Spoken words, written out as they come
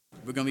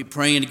We're going to be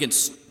praying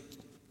against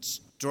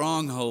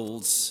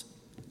strongholds,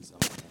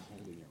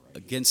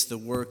 against the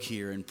work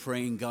here, and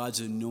praying God's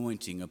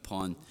anointing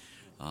upon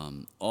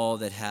all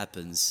that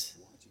happens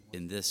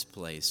in this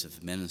place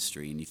of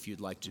ministry. And if you'd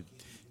like to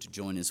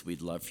join us,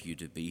 we'd love for you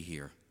to be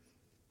here.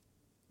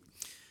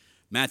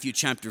 Matthew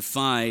chapter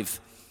 5,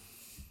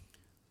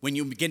 when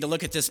you begin to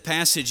look at this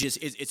passage,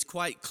 it's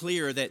quite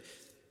clear that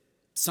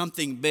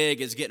something big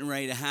is getting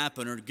ready to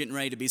happen or getting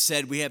ready to be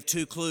said. We have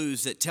two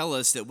clues that tell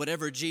us that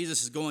whatever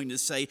Jesus is going to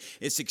say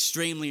is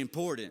extremely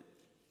important.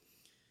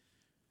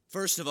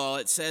 First of all,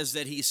 it says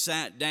that he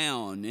sat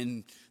down,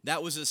 and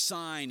that was a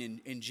sign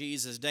in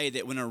Jesus' day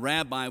that when a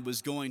rabbi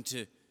was going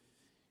to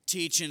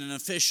teach in an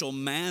official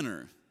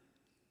manner,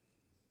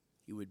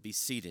 he would be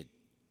seated.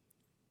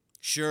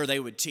 Sure, they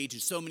would teach in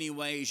so many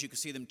ways. You could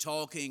see them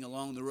talking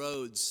along the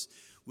roads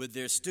with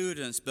their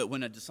students, but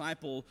when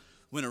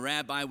a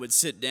rabbi would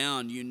sit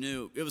down, you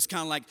knew it was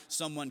kind of like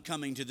someone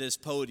coming to this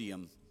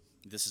podium.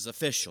 This is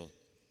official.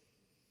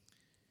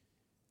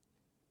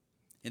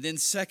 And then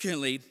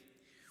secondly,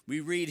 we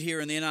read here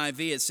in the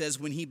NIV, it says,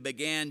 when he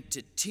began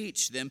to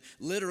teach them,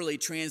 literally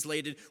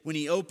translated, when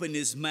he opened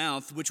his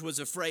mouth, which was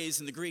a phrase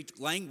in the Greek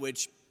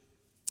language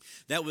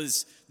that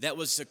was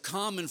a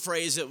common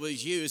phrase that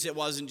was used. It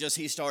wasn't just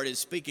he started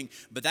speaking,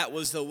 but that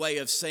was the way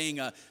of saying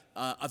a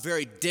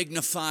very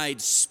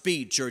dignified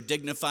speech or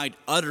dignified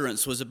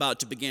utterance was about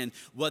to begin,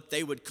 what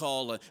they would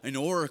call an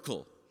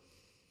oracle.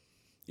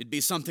 It'd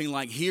be something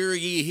like, hear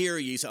ye, hear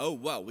ye. So, oh,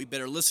 well, we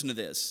better listen to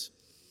this.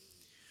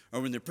 Or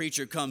when the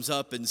preacher comes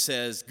up and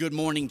says, good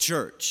morning,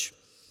 church,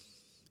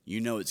 you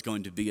know it's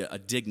going to be a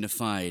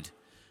dignified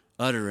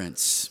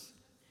utterance.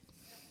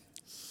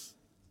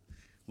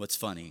 What's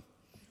funny?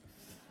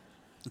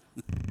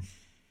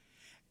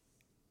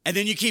 And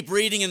then you keep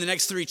reading in the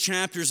next 3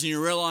 chapters and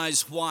you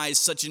realize why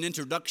such an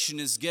introduction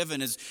is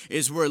given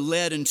as we're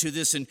led into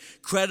this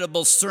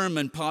incredible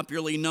sermon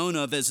popularly known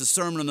of as the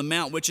Sermon on the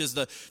Mount, which is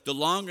the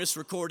longest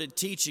recorded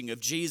teaching of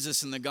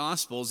Jesus in the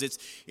Gospels.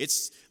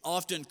 It's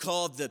often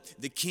called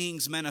the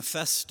King's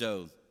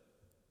Manifesto,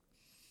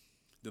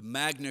 the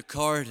Magna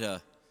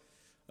Carta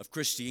of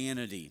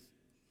Christianity,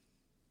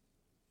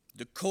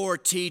 the core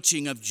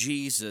teaching of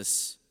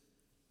Jesus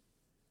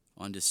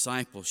on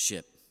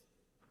discipleship.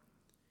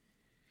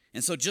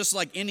 And so just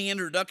like any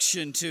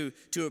introduction to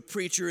a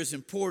preacher is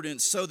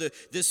important, so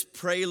this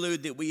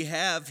prelude that we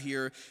have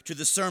here to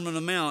the Sermon on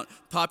the Mount,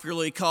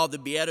 popularly called the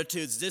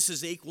Beatitudes, this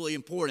is equally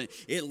important.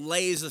 It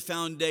lays the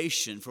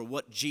foundation for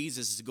what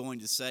Jesus is going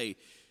to say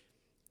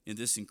in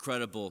this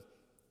incredible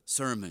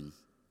sermon.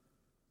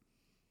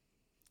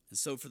 And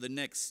so for the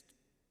next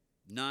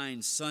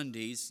 9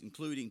 Sundays,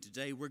 including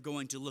today, we're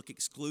going to look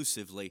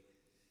exclusively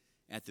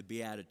at the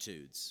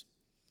Beatitudes.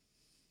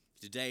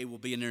 Today will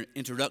be an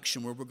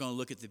introduction where we're going to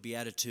look at the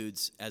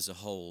Beatitudes as a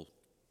whole.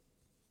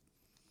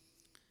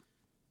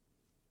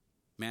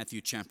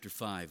 Matthew chapter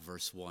 5,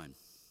 verse 1.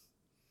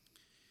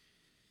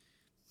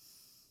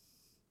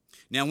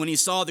 Now when he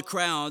saw the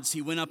crowds,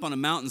 he went up on a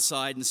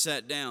mountainside and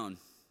sat down.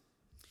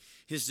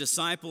 His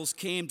disciples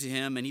came to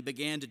him, and he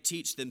began to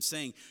teach them,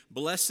 saying,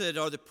 blessed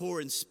are the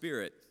poor in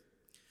spirit,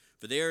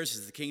 for theirs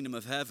is the kingdom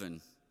of heaven.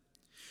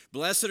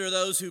 Blessed are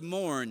those who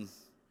mourn,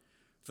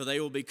 for they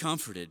will be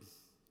comforted.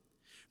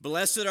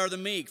 Blessed are the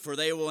meek, for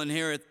they will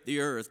inherit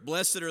the earth.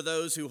 Blessed are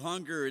those who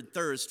hunger and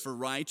thirst for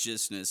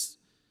righteousness,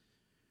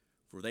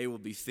 for they will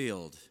be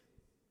filled.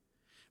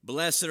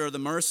 Blessed are the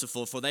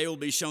merciful, for they will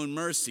be shown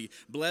mercy.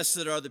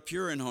 Blessed are the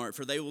pure in heart,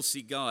 for they will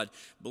see God.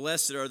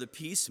 Blessed are the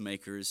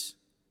peacemakers,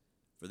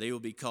 for they will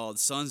be called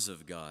sons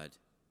of God.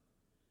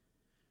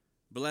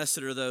 Blessed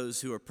are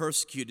those who are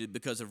persecuted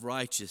because of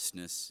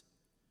righteousness,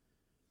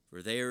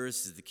 for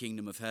theirs is the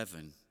kingdom of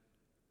heaven.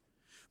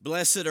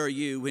 Blessed are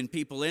you when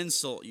people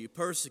insult you,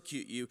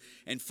 persecute you,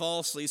 and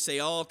falsely say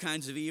all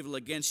kinds of evil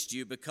against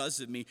you because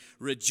of me.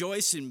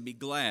 Rejoice and be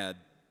glad,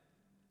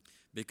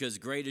 because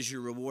great is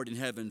your reward in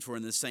heaven, for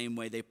in the same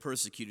way they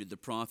persecuted the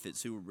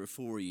prophets who were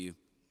before you.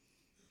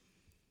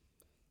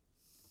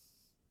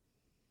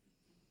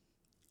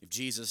 If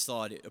Jesus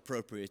thought it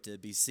appropriate to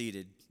be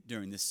seated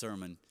during this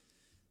sermon,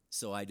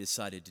 so I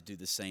decided to do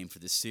the same for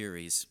this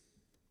series.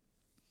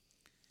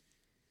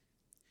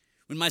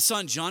 When my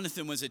son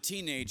Jonathan was a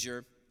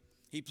teenager,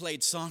 he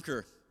played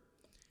soccer.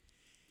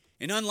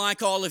 And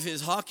unlike all of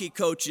his hockey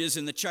coaches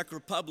in the Czech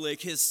Republic,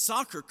 his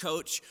soccer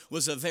coach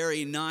was a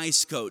very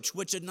nice coach,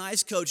 which a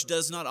nice coach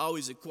does not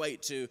always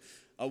equate to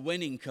a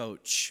winning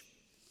coach.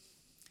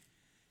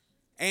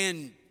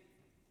 And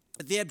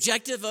the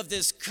objective of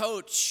this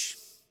coach,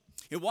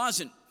 it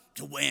wasn't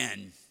to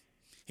win.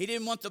 He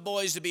didn't want the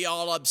boys to be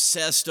all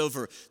obsessed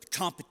over the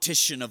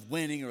competition of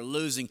winning or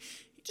losing.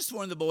 He just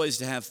wanted the boys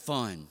to have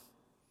fun.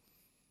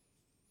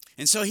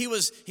 And so he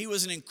was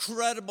an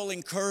incredible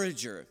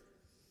encourager.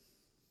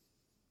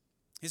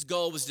 His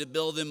goal was to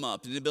build them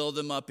up and to build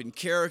them up in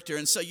character.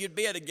 And so you'd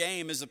be at a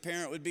game, as a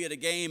parent would be at a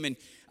game, and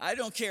I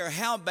don't care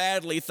how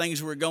badly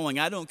things were going.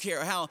 I don't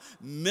care how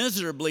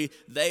miserably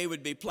they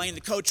would be playing.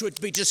 The coach would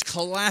be just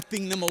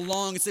clapping them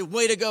along and say,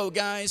 way to go,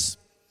 guys.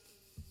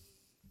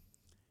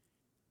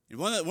 And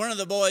one of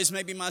the boys,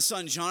 maybe my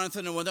son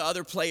Jonathan, or one of the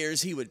other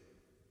players, he would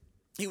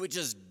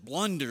just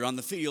blunder on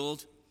the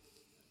field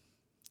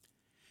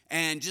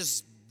and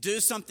just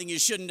do something you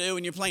shouldn't do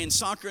when you're playing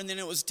soccer, and then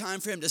it was time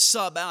for him to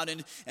sub out.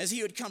 And as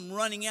he would come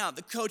running out,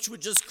 the coach would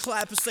just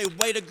clap and say,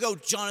 "Way to go,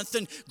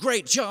 Jonathan,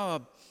 great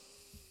job."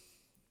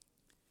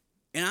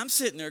 And I'm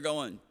sitting there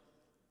going,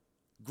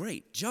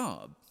 "Great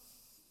job?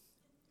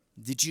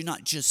 Did you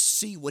not just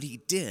see what he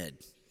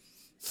did?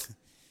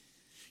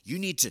 You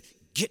need to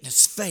get in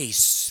his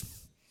face.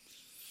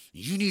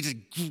 You need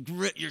to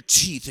grit your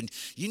teeth, and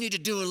you need to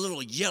do a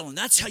little yelling.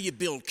 That's how you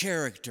build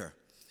character."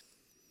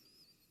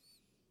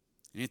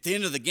 And at the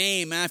end of the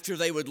game, after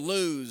they would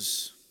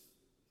lose,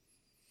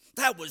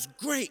 "That was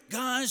great,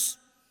 guys.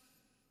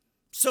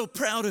 So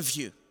proud of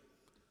you."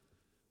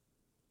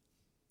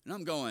 And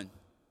I'm going,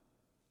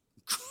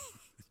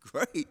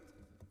 "Great.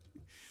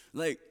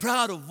 Like,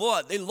 proud of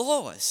what? They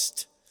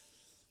lost."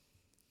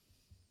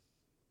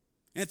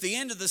 At the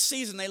end of the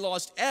season, they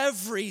lost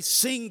every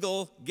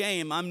single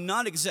game. I'm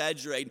not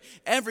exaggerating.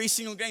 Every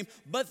single game.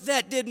 But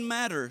that didn't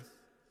matter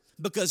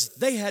because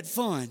they had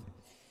fun.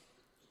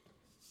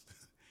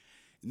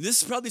 And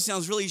this probably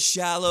sounds really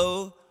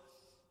shallow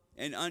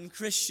and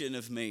unchristian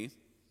of me,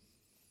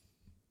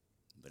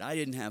 but I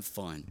didn't have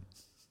fun.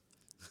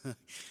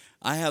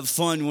 I have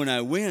fun when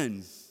I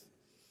win.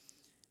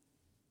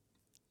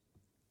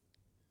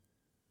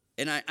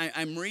 And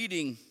I'm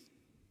reading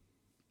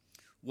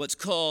what's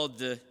called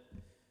the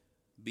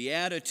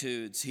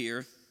Beatitudes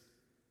here.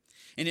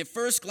 And at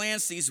first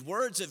glance, these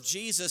words of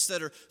Jesus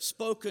that are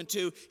spoken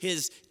to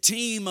his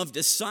team of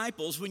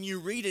disciples, when you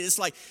read it, it's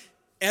like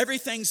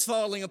everything's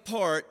falling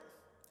apart.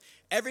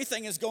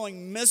 Everything is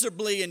going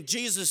miserably, and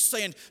Jesus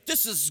saying,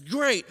 "This is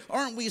great.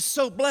 Aren't we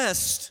so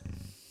blessed?"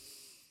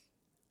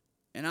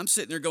 And I'm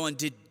sitting there going,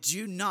 "Did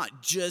you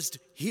not just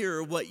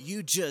hear what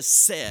you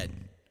just said?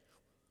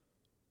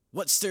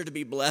 What's there to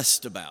be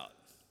blessed about?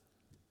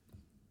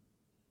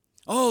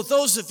 Oh,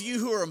 those of you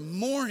who are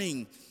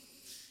mourning,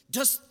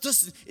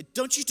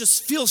 don't you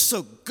just feel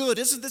so good?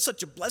 Isn't this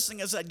such a blessing?"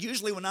 As I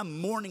usually when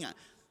I'm mourning, I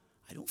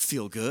don't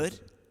feel good.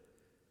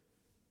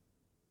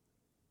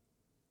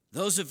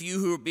 Those of you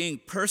who are being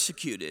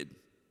persecuted,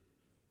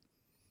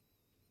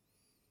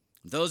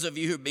 those of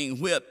you who are being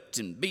whipped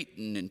and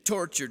beaten and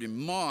tortured and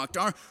mocked,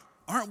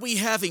 aren't we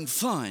having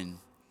fun?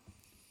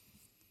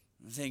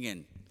 I'm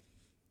thinking,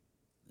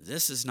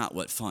 this is not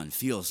what fun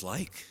feels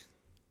like.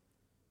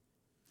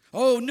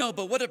 Oh no,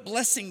 but what a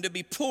blessing to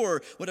be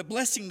poor. What a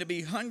blessing to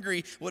be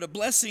hungry. What a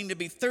blessing to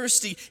be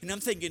thirsty. And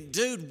I'm thinking,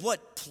 dude,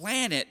 what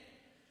planet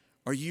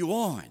are you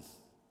on?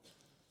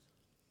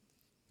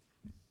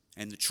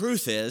 And the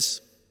truth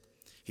is,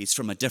 he's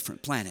from a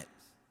different planet.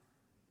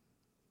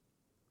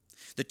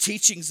 The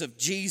teachings of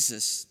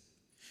Jesus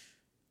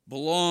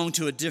belong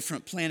to a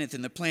different planet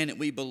than the planet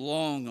we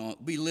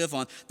live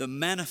on. The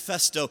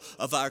manifesto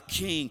of our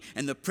King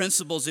and the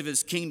principles of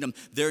his kingdom,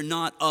 they're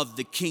not of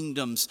the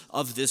kingdoms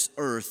of this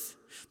earth,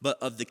 but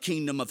of the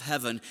kingdom of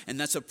heaven. And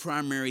that's a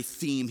primary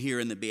theme here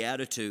in the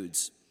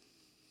Beatitudes.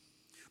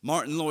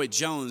 Martin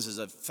Lloyd-Jones is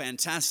a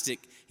fantastic,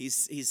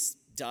 he's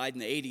died in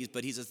the 80s,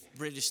 but he's a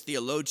British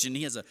theologian.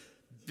 He has a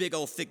big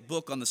old thick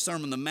book on the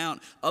Sermon on the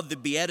Mount of the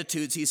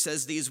Beatitudes. He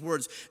says these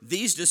words: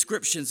 "These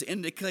descriptions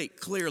indicate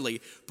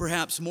clearly,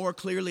 perhaps more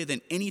clearly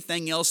than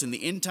anything else in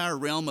the entire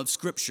realm of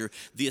Scripture,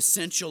 the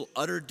essential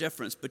utter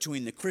difference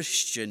between the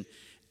Christian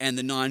and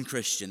the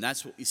non-Christian."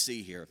 That's what we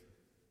see here.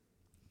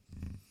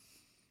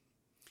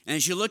 And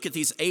as you look at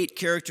these 8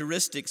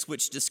 characteristics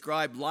which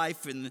describe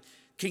life in the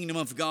kingdom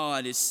of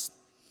God,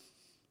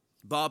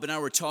 Bob and I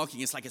were talking,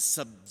 it's like a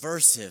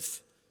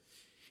subversive.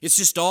 It's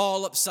just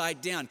all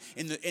upside down.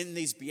 In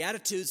these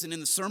Beatitudes and in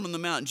the Sermon on the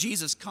Mount,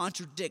 Jesus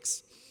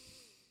contradicts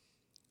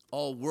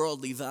all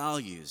worldly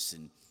values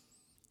and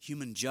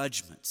human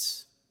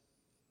judgments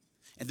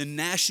and the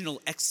national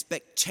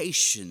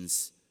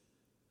expectations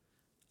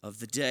of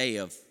the day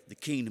of the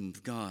kingdom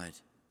of God.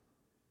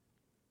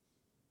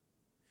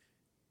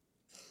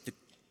 The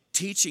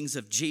teachings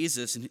of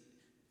Jesus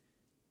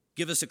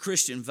give us a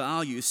Christian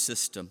value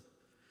system,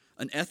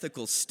 an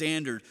ethical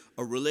standard,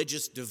 a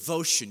religious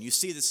devotion. You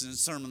see this in the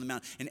Sermon on the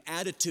Mount. An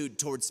attitude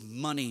towards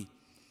money,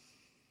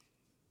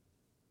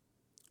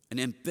 an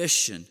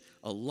ambition,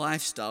 a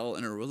lifestyle,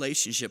 and a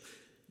relationship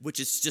which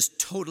is just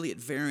totally at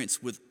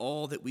variance with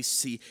all that we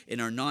see in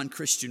our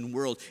non-Christian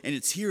world. And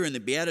it's here in the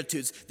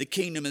Beatitudes, the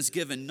kingdom is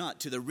given not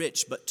to the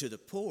rich, but to the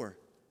poor.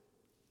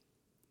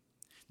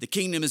 The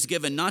kingdom is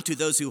given not to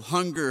those who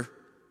hunger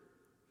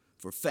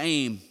for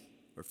fame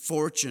or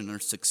fortune or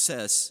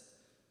success,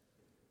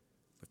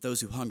 but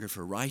those who hunger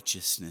for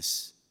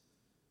righteousness.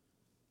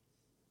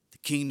 The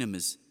kingdom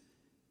is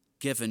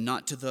given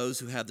not to those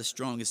who have the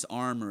strongest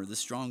armor, the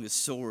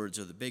strongest swords,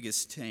 or the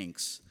biggest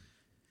tanks,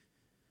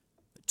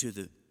 but to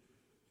the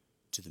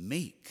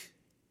meek.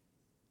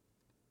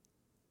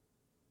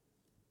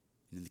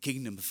 And in the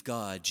kingdom of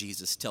God,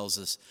 Jesus tells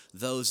us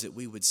those that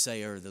we would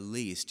say are the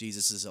least,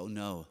 Jesus says, oh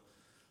no,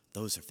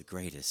 those are the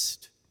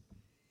greatest.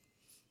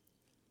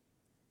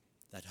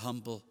 That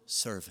humble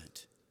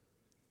servant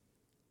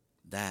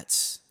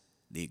That's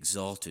the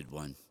exalted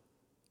one.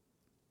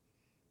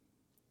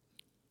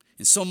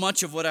 And so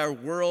much of what our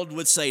world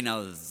would say,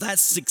 now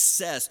that's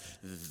success,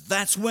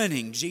 that's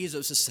winning,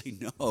 Jesus would say,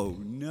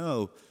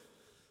 no,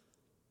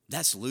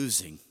 that's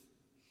losing.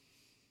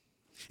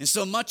 And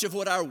so much of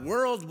what our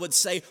world would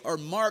say are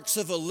marks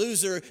of a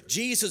loser,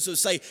 Jesus would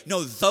say,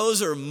 no,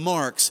 those are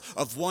marks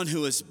of one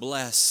who is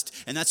blessed.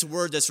 And that's a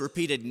word that's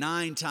repeated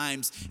 9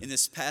 times in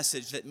this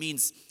passage that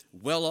means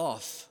well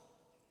off,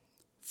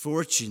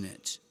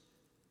 fortunate,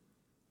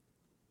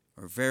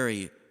 or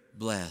very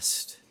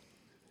blessed.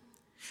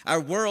 Our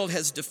world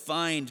has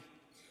defined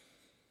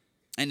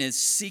and is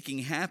seeking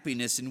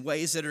happiness in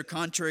ways that are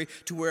contrary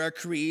to where our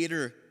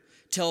Creator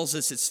tells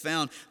us it's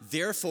found.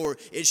 Therefore,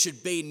 it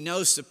should be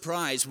no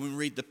surprise when we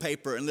read the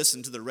paper and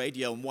listen to the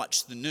radio and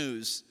watch the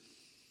news,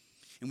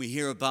 and we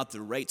hear about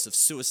the rates of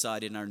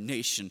suicide in our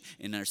nation,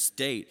 in our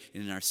state,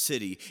 and in our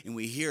city, and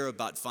we hear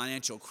about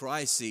financial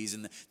crises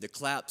and the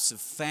collapse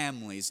of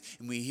families,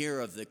 and we hear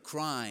of the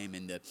crime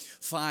and the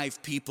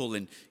 5 people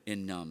in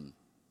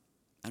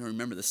I don't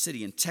remember the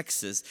city in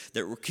Texas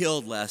that were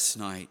killed last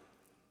night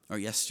or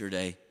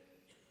yesterday,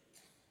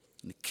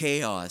 and the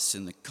chaos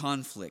and the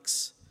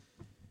conflicts.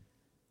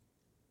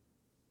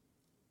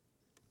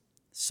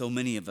 So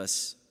many of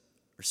us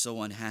are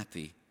so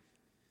unhappy.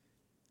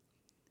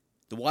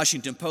 The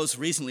Washington Post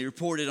recently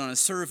reported on a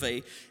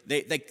survey.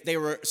 They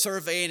were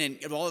surveying,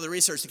 and of all the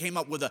research, they came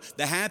up with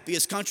the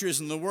happiest countries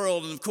in the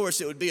world, and of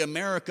course it would be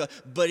America,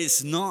 but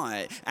it's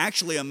not.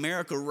 Actually,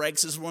 America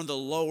ranks as one of the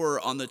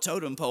lower on the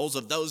totem poles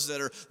of those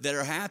that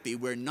are happy.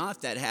 We're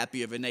not that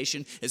happy of a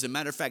nation. As a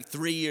matter of fact,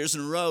 3 years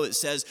in a row it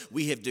says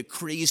we have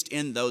decreased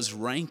in those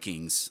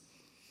rankings.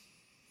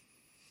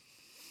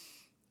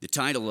 The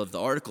title of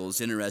the article is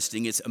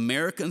interesting. It's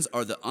Americans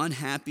are the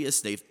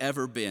unhappiest they've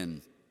ever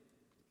been.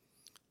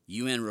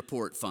 UN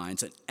report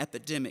finds an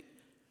epidemic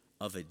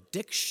of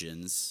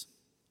addictions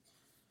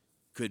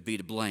could be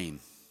to blame.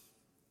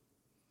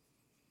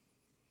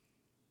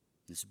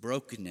 This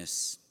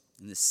brokenness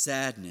and this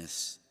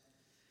sadness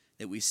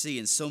that we see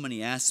in so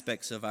many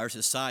aspects of our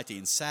society,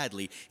 and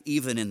sadly,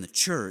 even in the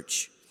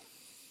church,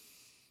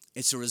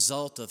 it's a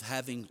result of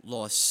having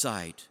lost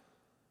sight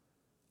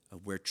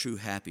of where true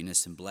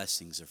happiness and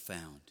blessings are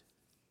found.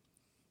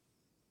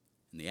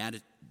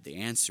 And the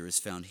answer is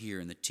found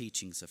here in the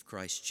teachings of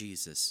Christ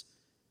Jesus,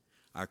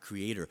 our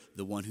Creator,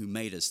 the one who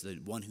made us, the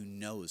one who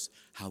knows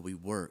how we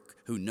work,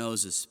 who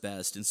knows us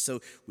best. And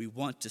so we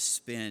want to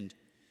spend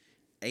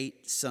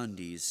 8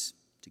 Sundays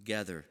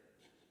together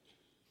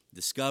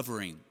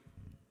discovering,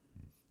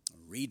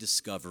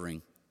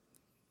 rediscovering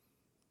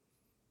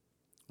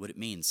what it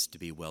means to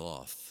be well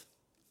off,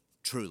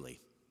 truly.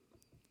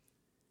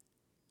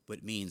 What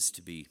it means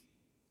to be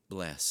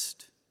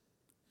blessed.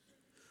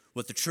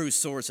 What the true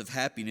source of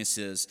happiness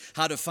is,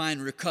 how to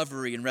find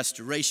recovery and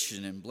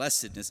restoration and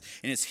blessedness.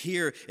 And it's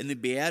here in the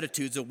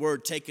Beatitudes, a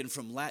word taken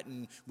from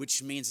Latin,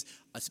 which means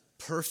a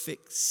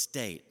perfect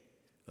state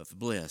of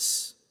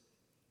bliss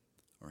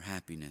or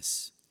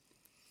happiness.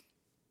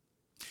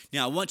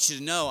 Now, I want you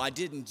to know, I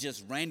didn't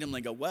just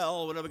randomly go,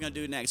 well, what are we going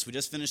to do next? We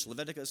just finished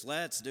Leviticus,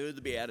 let's do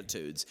the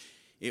Beatitudes.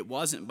 It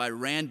wasn't by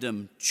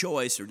random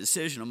choice or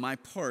decision on my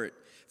part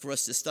for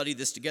us to study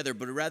this together,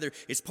 but rather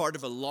it's part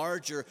of a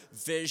larger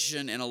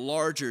vision and a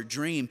larger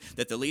dream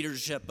that the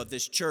leadership of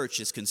this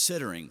church is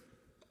considering.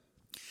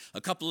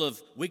 A couple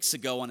of weeks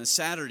ago on a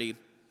Saturday,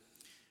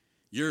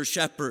 your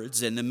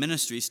shepherds and the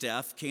ministry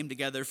staff came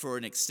together for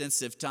an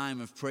extensive time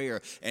of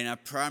prayer, and our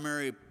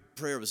primary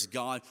prayer was,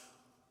 God,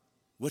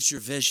 what's your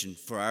vision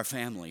for our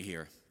family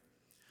here?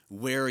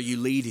 Where are you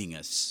leading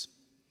us?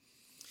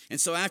 And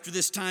so after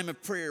this time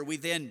of prayer, it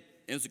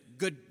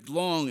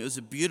was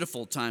a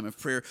beautiful time of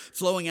prayer.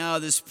 Flowing out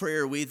of this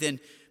prayer, we then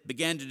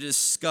began to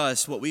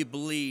discuss what we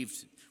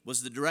believed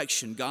was the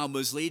direction God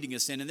was leading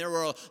us in. And there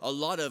were a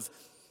lot of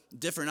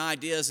different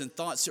ideas and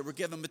thoughts that were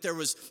given, but there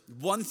was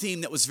one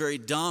theme that was very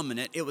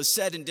dominant. It was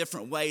said in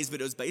different ways, but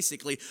it was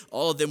basically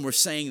all of them were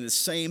saying the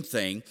same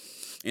thing.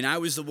 And I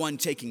was the one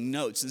taking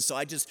notes. And so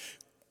I just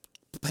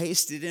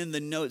pasted in the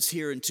notes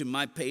here into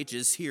my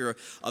pages here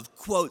of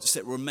quotes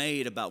that were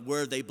made about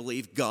where they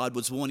believed God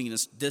was wanting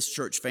this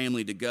church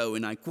family to go.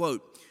 And I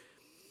quote,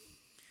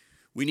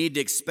 we need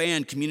to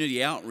expand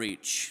community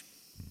outreach.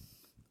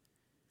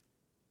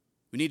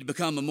 We need to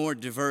become a more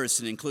diverse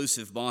and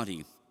inclusive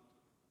body.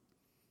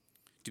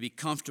 To be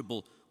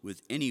comfortable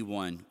with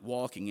anyone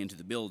walking into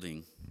the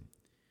building.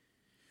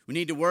 We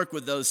need to work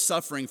with those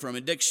suffering from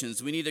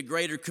addictions. We need a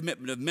greater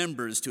commitment of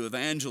members to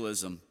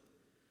evangelism.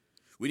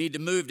 We need to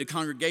move to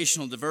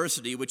congregational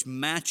diversity, which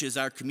matches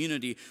our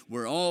community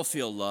where all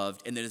feel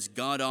loved and that is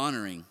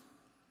God-honoring.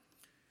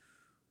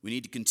 We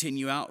need to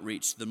continue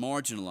outreach to the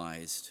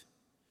marginalized,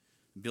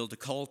 build a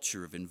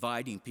culture of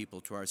inviting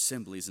people to our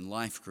assemblies and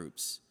life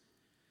groups,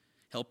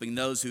 helping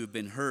those who have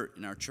been hurt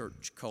in our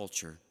church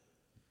culture.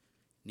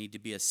 Need to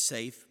be a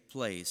safe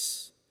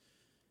place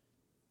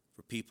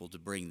for people to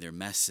bring their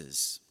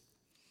messes.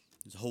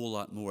 There's a whole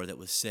lot more that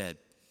was said,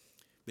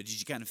 but did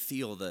you kind of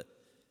feel the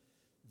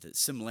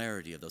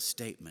similarity of those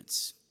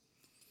statements?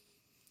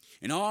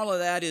 And all of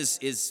that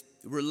is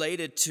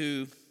related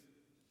to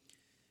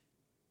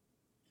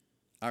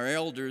our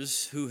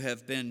elders who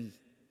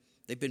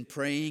they've been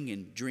praying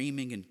and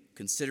dreaming and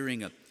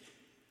considering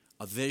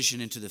a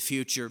vision into the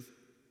future.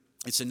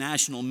 It's a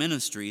national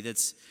ministry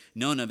that's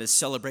known of as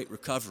Celebrate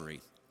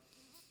Recovery.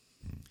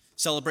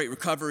 Celebrate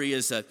Recovery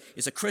is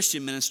a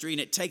Christian ministry, and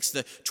it takes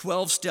the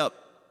 12-step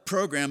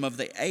program of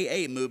the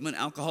AA movement,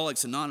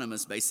 Alcoholics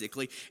Anonymous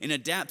basically, and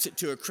adapts it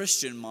to a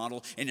Christian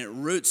model, and it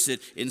roots it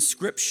in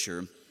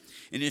Scripture.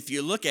 And if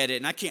you look at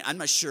it, and I'm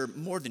not sure,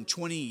 more than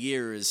 20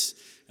 years,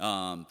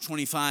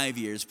 25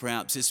 years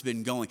perhaps, it's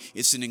been going.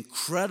 It's an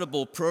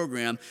incredible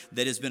program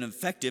that has been an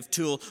effective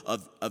tool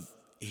of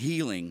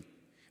healing,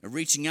 of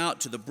reaching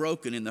out to the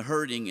broken and the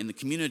hurting in the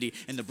community,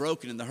 and the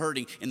broken and the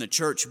hurting in the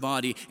church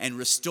body, and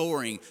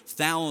restoring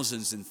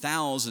thousands and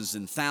thousands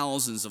and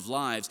thousands of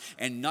lives.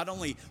 And not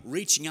only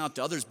reaching out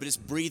to others, but it's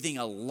breathing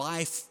a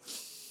life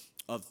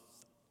of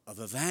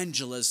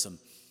evangelism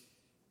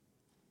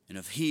and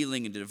of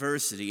healing and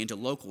diversity into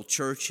local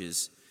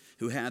churches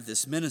who have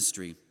this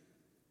ministry.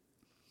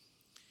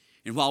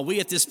 And while we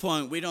at this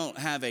point, we don't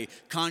have a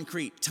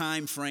concrete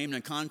time frame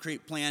and a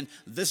concrete plan,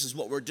 this is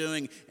what we're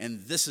doing and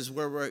this is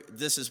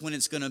when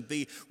it's going to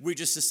be, we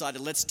just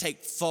decided let's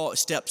take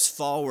steps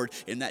forward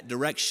in that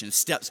direction,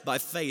 steps by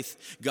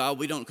faith. God,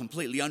 we don't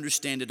completely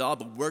understand it all,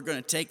 but we're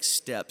going to take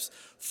steps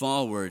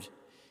forward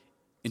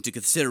into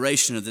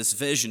consideration of this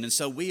vision. And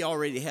so we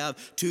already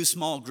have 2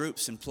 small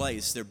groups in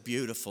place. They're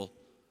beautiful.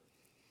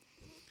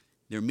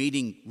 They're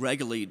meeting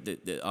regularly,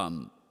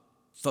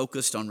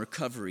 focused on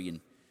recovery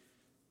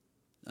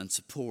and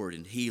support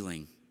and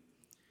healing.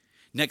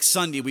 Next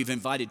Sunday, we've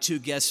invited 2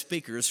 guest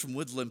speakers from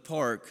Woodland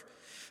Park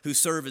who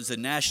serve as the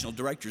national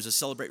directors of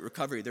Celebrate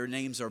Recovery. Their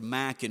names are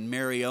Mac and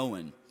Mary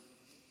Owen.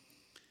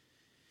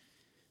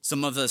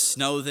 Some of us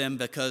know them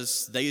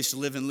because they used to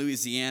live in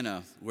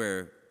Louisiana,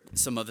 where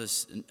some of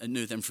us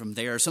knew them from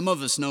there. Some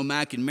of us know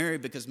Mac and Mary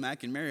because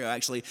Mac and Mary are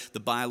actually the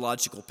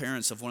biological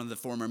parents of one of the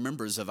former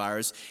members of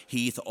ours,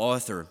 Heath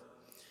Arthur.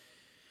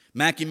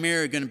 Mac and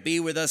Mary are going to be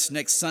with us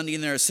next Sunday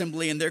in their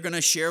assembly, and they're going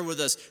to share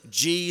with us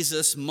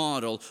Jesus'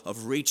 model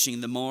of reaching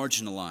the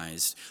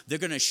marginalized. They're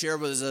going to share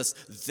with us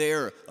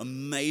their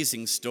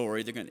amazing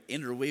story. They're going to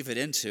interweave it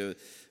into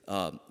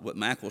what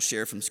Mac will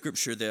share from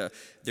Scripture. They're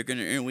going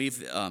to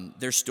interweave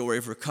their story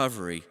of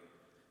recovery.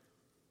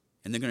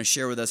 And they're going to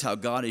share with us how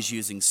God is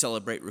using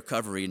Celebrate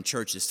Recovery in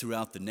churches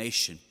throughout the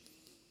nation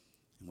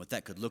and what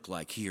that could look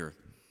like here.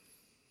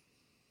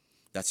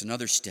 That's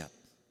another step.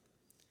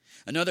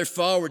 Another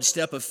forward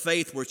step of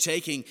faith we're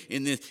taking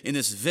in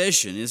this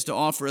vision is to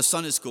offer a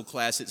Sunday school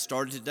class. It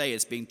started today.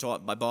 It's being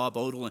taught by Bob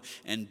Odell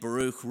and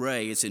Baruch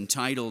Ray. It's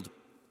entitled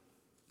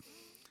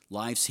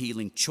Life's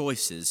Healing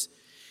Choices.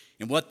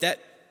 And what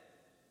that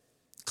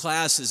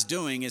class is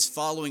doing is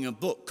following a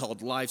book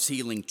called Life's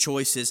Healing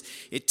Choices.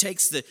 It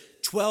takes the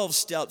 12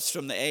 steps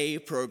from the AA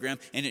program,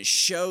 and it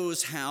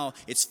shows how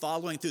it's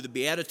following through the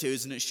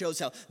Beatitudes, and it shows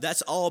how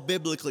that's all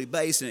biblically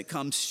based, and it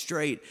comes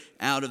straight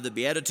out of the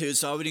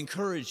Beatitudes. So I would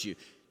encourage you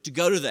to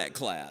go to that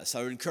class.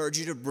 I would encourage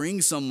you to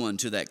bring someone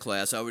to that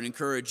class. I would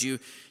encourage you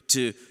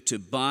to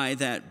buy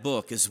that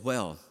book as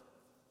well.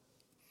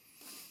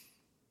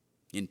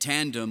 In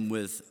tandem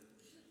with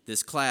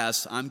this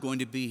class, I'm going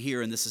to be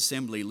here in this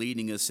assembly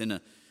leading us in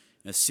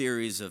a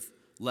series of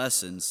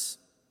lessons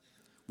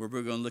where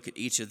we're going to look at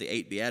each of the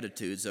 8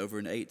 Beatitudes over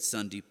an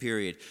 8-Sunday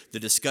period. The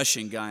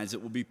discussion guides that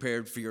will be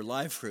prepared for your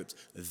life groups,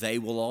 they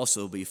will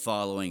also be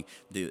following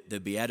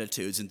the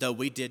Beatitudes. And though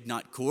we did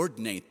not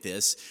coordinate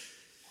this,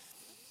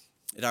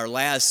 at our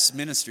last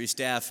ministry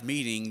staff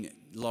meeting,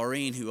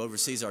 Laureen, who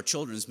oversees our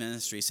children's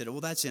ministry, said, well,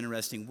 that's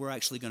interesting. We're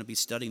actually going to be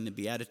studying the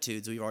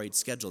Beatitudes. We've already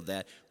scheduled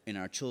that in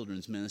our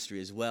children's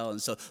ministry as well.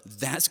 And so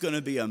that's going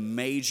to be a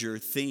major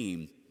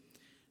theme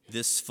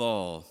this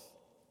fall.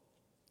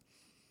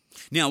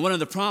 Now, one of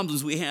the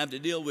problems we have to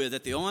deal with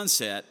at the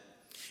onset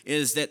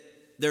is that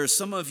there are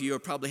some of you are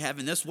probably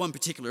having this one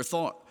particular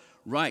thought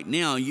right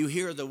now. You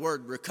hear the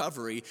word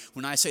recovery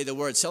when I say the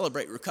word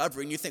Celebrate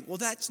Recovery, and you think, well,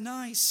 that's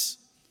nice.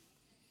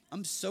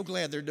 I'm so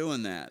glad they're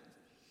doing that.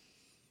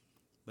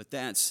 But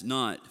that's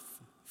not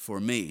for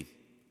me.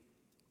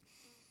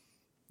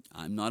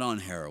 I'm not on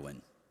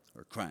heroin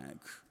or crack.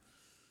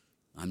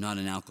 I'm not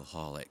an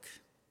alcoholic.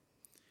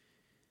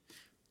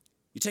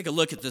 You take a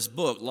look at this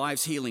book,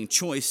 Life's Healing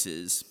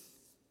Choices,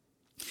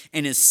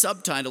 and its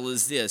subtitle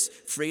is this: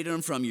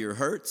 Freedom from Your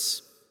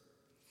Hurts,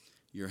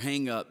 Your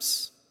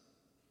Hang-Ups,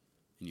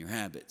 and Your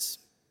Habits.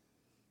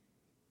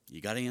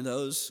 You got any of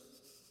those?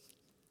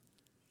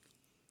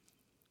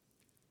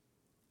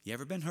 You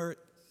ever been hurt?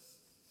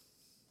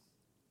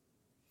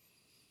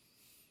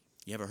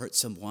 You ever hurt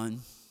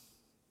someone?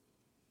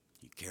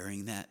 You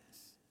carrying that?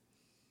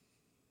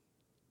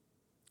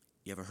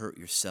 You ever hurt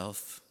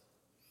yourself?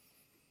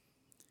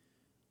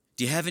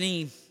 Do you have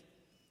any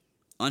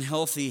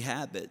unhealthy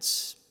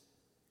habits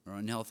or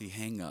unhealthy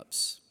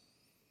hang-ups?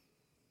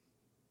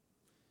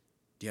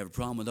 Do you have a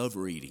problem with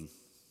overeating?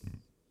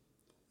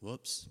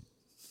 Whoops.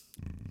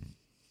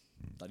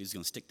 Thought he was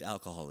going to stick to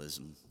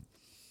alcoholism.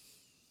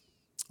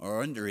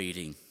 or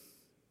undereating?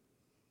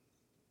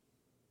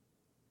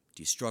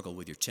 Do you struggle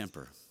with your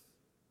temper?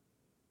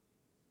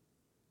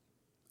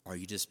 Or are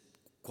you just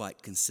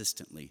quite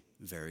consistently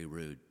very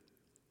rude?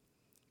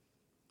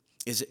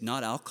 Is it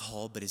not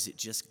alcohol, but is it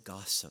just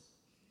gossip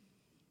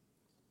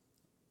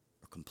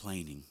or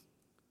complaining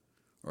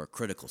or a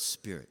critical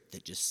spirit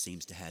that just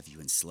seems to have you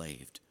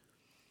enslaved?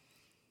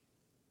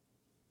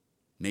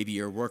 Maybe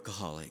you're a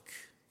workaholic.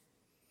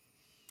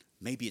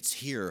 Maybe it's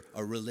here,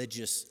 a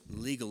religious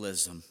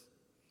legalism.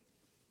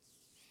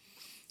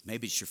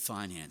 Maybe it's your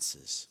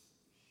finances.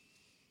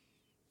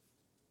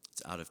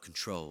 It's out of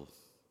control.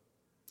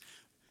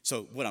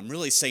 So what I'm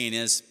really saying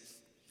is,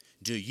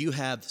 do you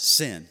have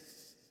sin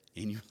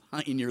in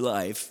your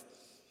life?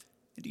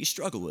 And do you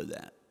struggle with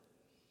that?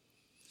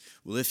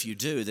 Well, if you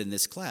do, then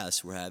this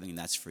class we're having,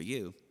 that's for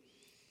you.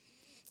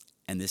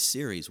 And this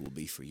series will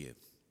be for you.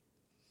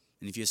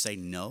 And if you say,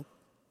 no,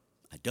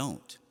 I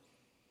don't,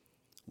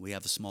 we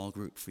have a small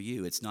group for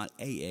you. It's not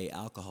AA,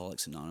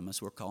 Alcoholics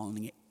Anonymous. We're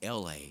calling it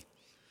LA,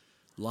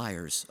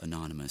 Liars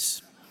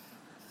Anonymous.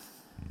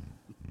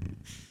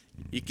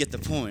 You get the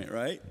point,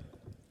 right?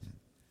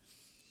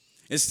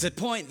 It's the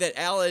point that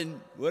Alan,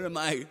 one of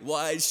my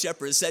wise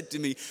shepherds, said to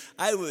me.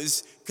 I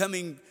was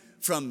coming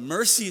from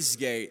Mercy's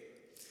Gate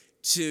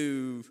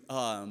to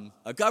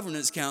a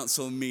governance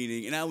council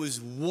meeting, and I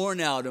was worn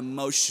out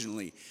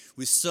emotionally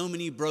with so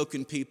many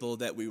broken people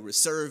that we were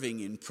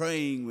serving and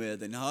praying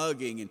with and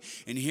hugging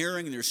and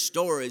hearing their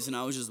stories, and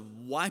I was just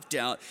wiped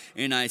out.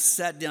 And I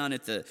sat down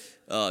at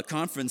the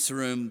conference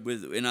room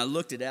and I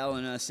looked at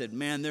Alan and I said,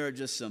 man, there are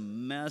just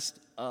some messed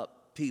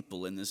up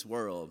people in this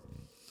world.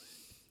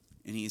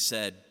 And he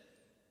said,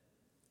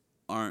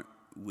 aren't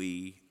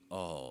we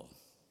all?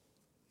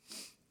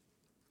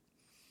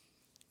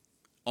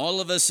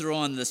 All of us are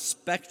on the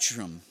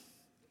spectrum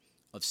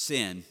of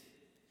sin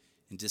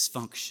and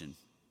dysfunction,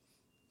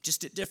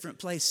 just at different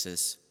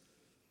places.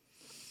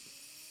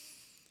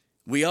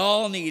 We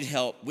all need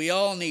help. We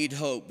all need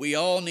hope. We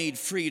all need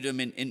freedom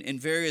in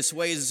various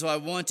ways. And so I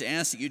want to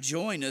ask that you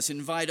join us,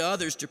 invite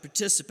others to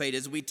participate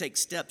as we take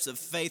steps of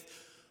faith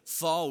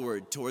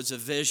forward towards a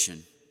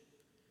vision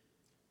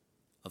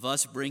of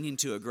us bringing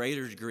to a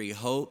greater degree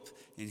hope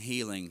and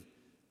healing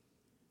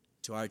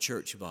to our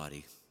church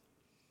body,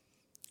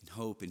 and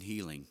hope and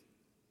healing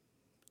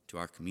to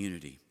our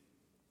community.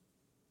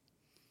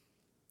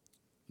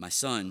 My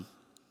son,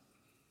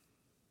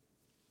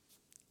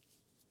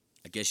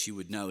 I guess you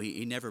would know,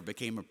 he never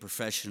became a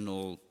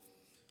professional,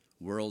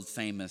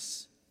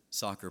 world-famous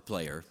soccer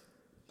player.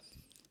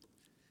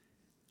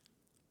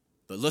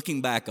 But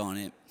looking back on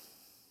it,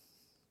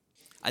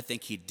 I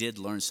think he did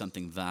learn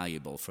something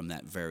valuable from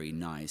that very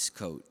nice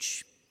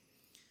coach.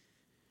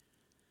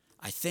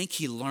 I think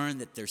he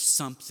learned that there's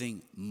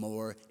something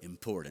more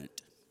important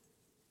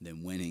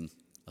than winning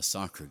a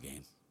soccer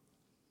game.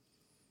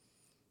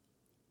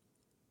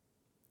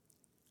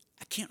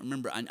 I can't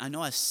remember. I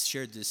know I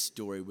shared this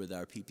story with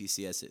our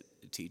PPCS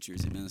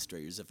teachers,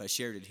 administrators. If I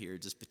shared it here,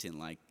 just pretend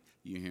like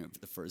you're hearing it for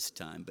the first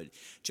time. But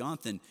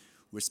Jonathan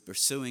was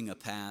pursuing a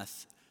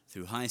path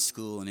through high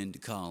school and into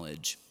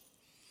college,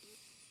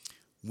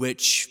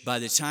 which by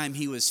the time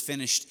he was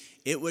finished,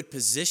 it would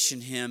position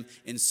him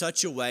in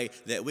such a way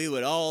that we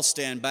would all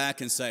stand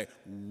back and say,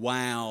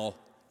 wow,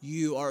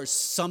 you are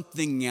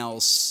something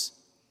else.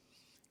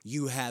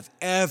 You have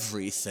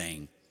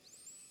everything.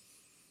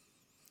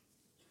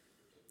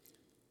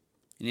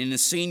 And in the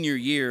senior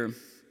year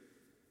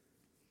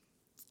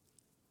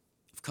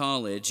of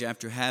college,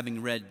 after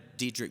having read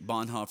Dietrich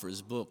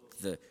Bonhoeffer's book,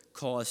 The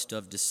Cost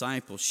of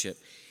Discipleship,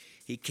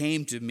 he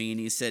came to me and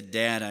he said,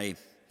 Dad,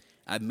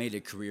 I've made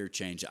a career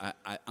change.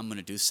 I'm going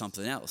to do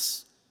something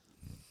else.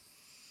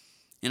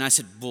 And I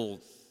said, well,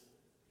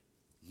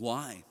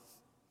 why?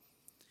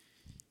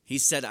 He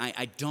said,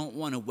 I don't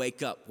want to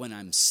wake up when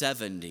I'm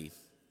 70,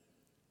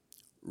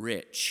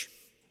 rich,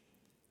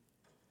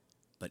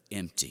 but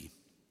empty.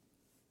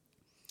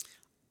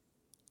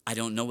 I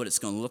don't know what it's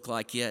going to look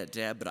like yet,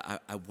 Dad, but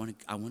I want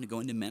to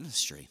go into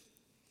ministry.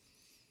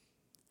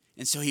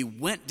 And so he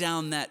went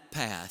down that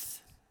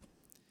path,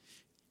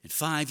 and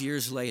 5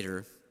 years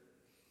later,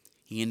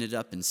 he ended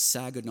up in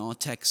Saginaw,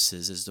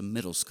 Texas as a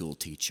middle school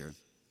teacher.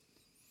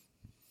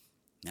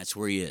 That's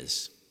where he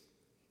is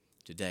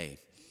today.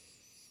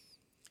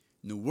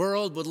 And the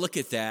world would look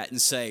at that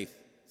and say,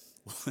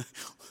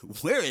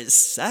 where is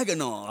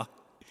Saginaw?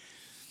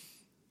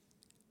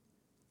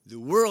 The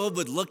world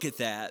would look at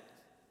that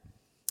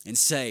and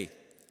say,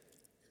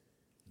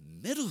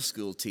 middle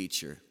school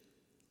teacher?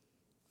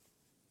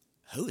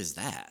 Who is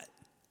that?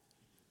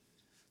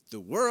 The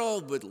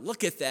world would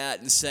look at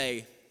that and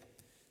say,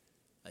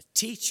 a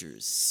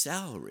teacher's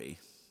salary?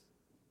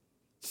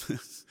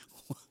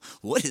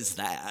 What is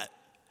that?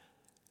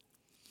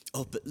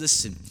 Oh, but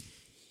listen,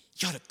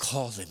 you ought to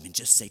call him and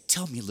just say,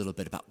 tell me a little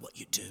bit about what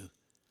you do.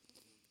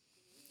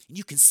 And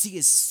you can see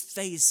his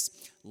face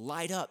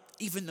light up,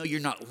 even though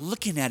you're not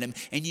looking at him,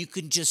 and you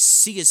can just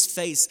see his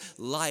face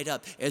light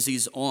up as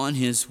he's on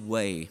his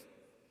way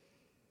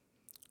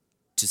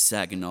to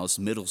Saginaw's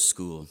middle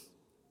school.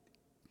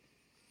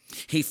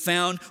 He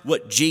found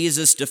what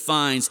Jesus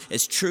defines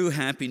as true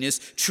happiness,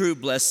 true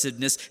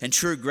blessedness, and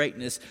true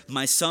greatness.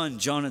 My son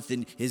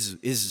Jonathan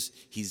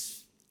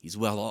he's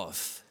well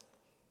off.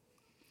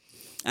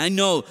 I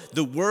know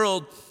the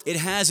world, it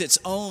has its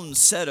own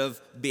set of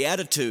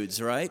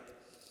beatitudes, right?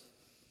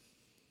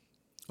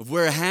 Of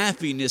where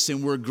happiness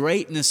and where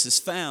greatness is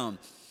found.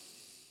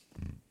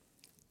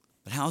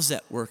 But how's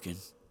that working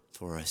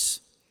for us?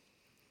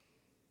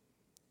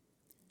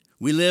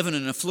 We live in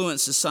an affluent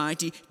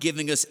society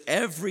giving us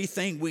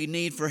everything we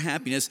need for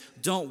happiness,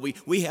 don't we?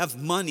 We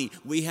have money,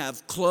 we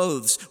have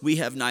clothes, we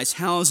have nice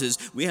houses,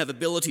 we have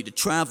ability to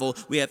travel,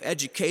 we have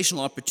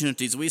educational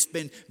opportunities, we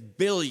spend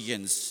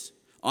billions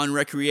on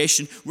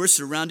recreation. We're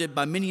surrounded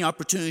by many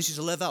opportunities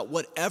to live out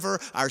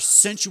whatever our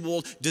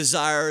sensual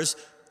desires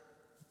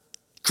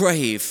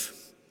crave.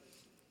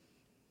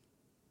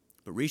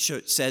 But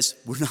research says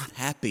we're not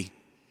happy.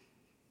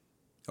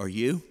 Are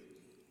you?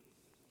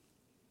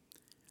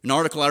 An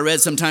article I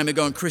read some time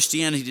ago in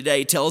Christianity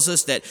Today tells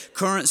us that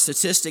current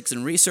statistics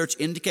and research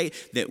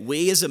indicate that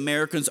we as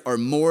Americans are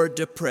more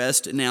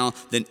depressed now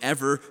than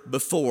ever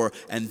before.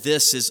 And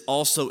this is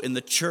also in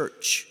the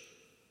church,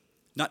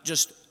 not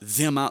just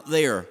them out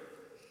there.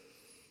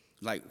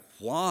 Like,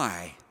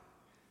 why?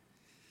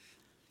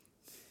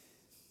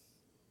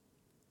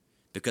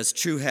 Because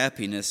true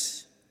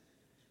happiness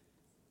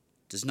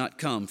does not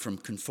come from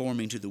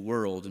conforming to the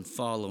world and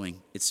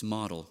following its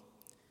model,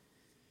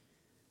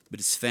 but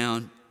it's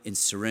found in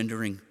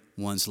surrendering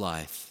one's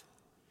life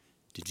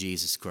to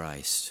Jesus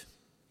Christ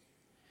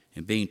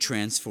and being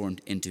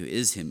transformed into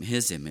his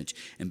image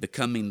and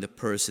becoming the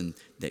person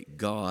that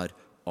God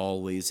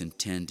always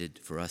intended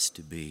for us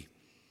to be.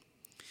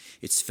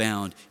 It's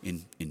found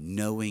in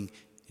knowing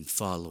and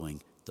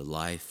following the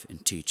life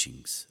and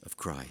teachings of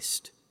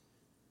Christ.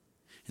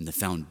 And the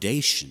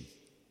foundation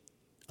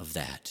of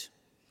that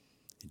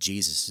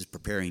Jesus is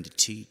preparing to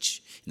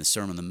teach in the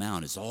Sermon on the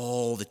Mount is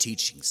all the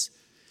teachings.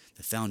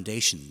 The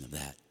foundation of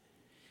that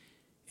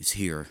is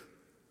here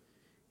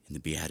in the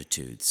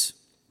Beatitudes.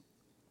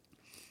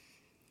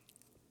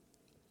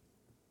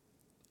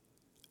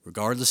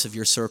 Regardless of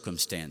your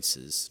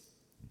circumstances,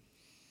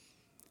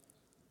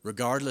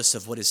 regardless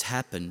of what has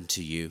happened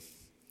to you,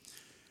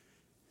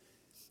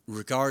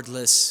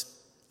 regardless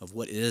of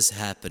what is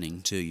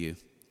happening to you,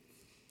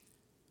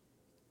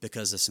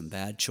 because of some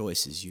bad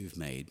choices you've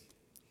made,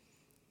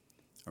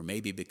 or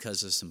maybe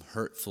because of some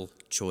hurtful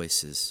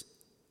choices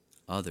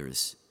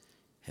others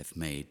have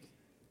made,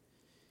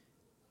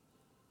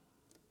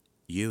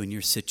 you and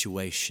your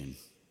situation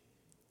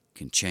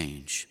can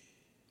change.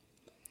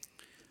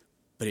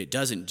 But it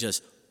doesn't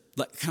just,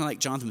 kind of like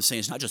Jonathan was saying,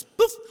 it's not just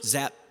poof,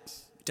 zap.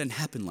 It doesn't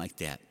happen like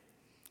that.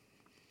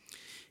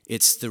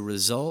 It's the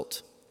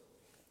result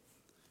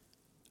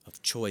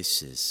of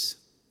choices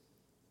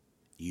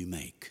you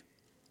make.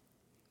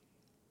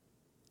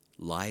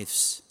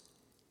 Life's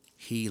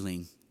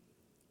healing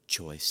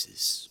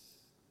choices.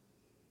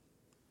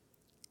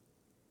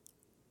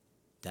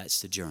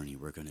 That's the journey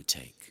we're going to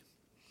take.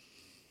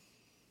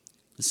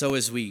 And so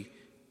as we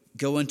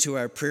go into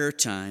our prayer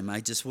time,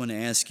 I just want to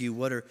ask you,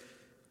 what are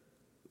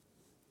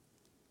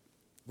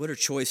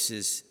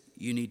choices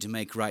you need to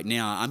make right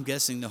now? I'm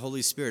guessing the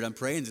Holy Spirit, I'm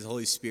praying that the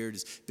Holy Spirit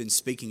has been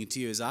speaking to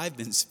you as I've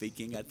been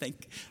speaking. I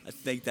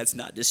think that's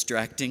not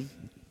distracting.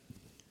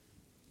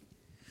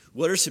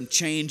 What are some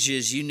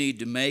changes you need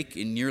to make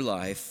in your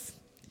life?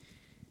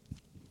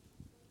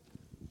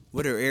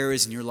 What are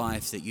areas in your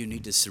life that you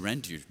need to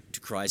surrender to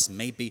Christ?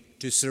 Maybe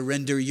to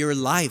surrender your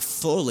life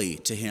fully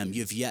to Him.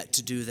 You've yet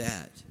to do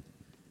that.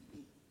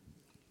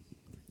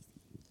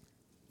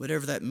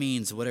 Whatever that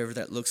means, whatever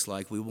that looks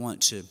like, we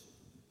want to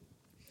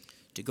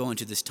go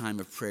into this time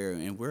of prayer.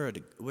 And we're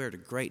at a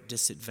great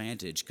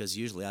disadvantage, because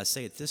usually I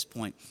say at this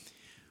point,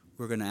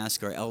 we're going to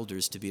ask our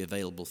elders to be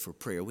available for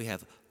prayer. We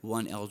have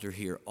one elder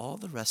here. All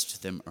the rest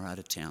of them are out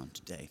of town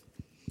today.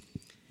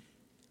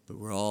 But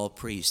we're all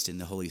priests in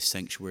the holy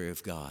sanctuary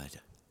of God.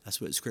 That's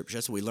what Scripture,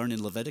 that's what we learn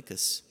in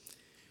Leviticus.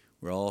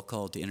 We're all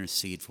called to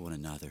intercede for one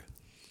another.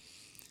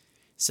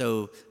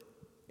 So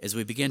as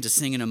we begin to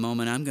sing in a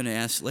moment, I'm going to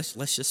ask,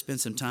 let's just spend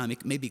some time.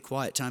 It may be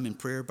quiet time in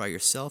prayer by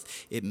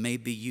yourself. It may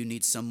be you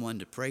need someone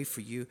to pray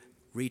for you.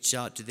 Reach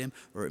out to them.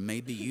 Or it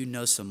may be you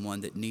know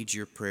someone that needs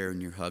your prayer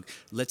and your hug.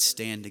 Let's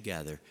stand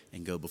together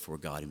and go before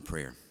God in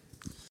prayer.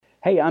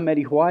 Hey, I'm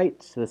Eddie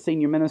White, the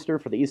Senior Minister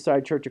for the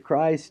Eastside Church of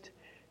Christ.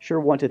 Sure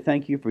want to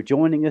thank you for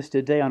joining us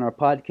today on our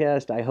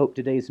podcast. I hope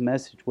today's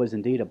message was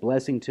indeed a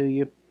blessing to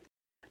you.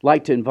 I'd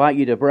like to invite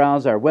you to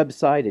browse our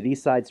website at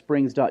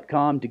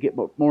eastsidesprings.com to get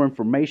more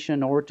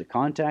information or to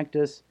contact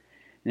us.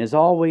 And as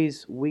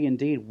always, we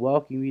indeed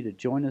welcome you to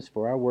join us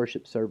for our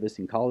worship service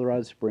in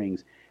Colorado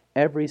Springs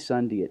every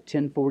Sunday at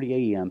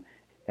 10:40 a.m.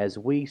 as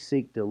we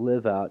seek to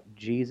live out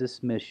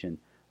Jesus' mission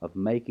of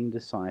making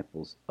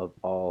disciples of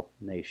all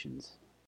nations.